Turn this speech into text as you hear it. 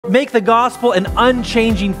Make the gospel an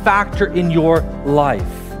unchanging factor in your life.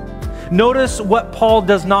 Notice what Paul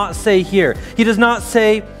does not say here. He does not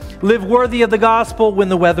say, live worthy of the gospel when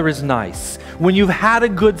the weather is nice, when you've had a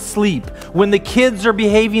good sleep, when the kids are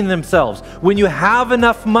behaving themselves, when you have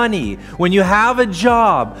enough money, when you have a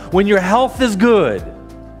job, when your health is good.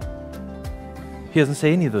 He doesn't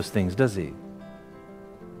say any of those things, does he?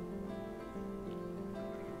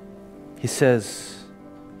 He says,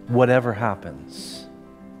 whatever happens.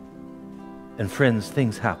 And friends,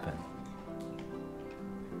 things happen.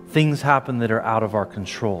 Things happen that are out of our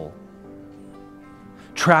control.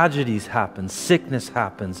 Tragedies happen, sickness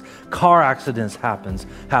happens, car accidents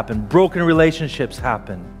happen, broken relationships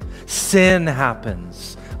happen, sin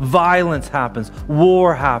happens, violence happens,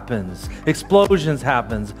 war happens, explosions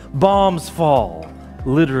happens, bombs fall,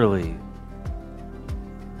 literally.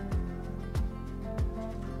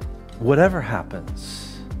 Whatever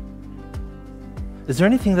happens, is there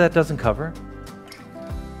anything that doesn't cover?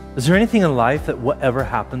 Is there anything in life that whatever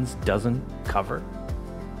happens doesn't cover?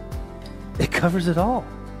 It covers it all,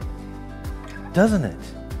 doesn't it?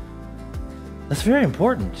 That's very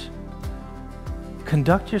important.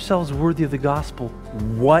 Conduct yourselves worthy of the gospel,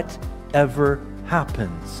 whatever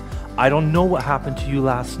happens. I don't know what happened to you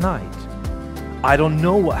last night. I don't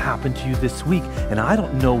know what happened to you this week, and I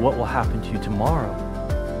don't know what will happen to you tomorrow.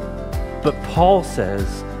 But Paul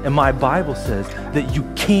says, and my Bible says, that you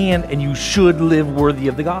can and you should live worthy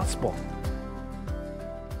of the gospel.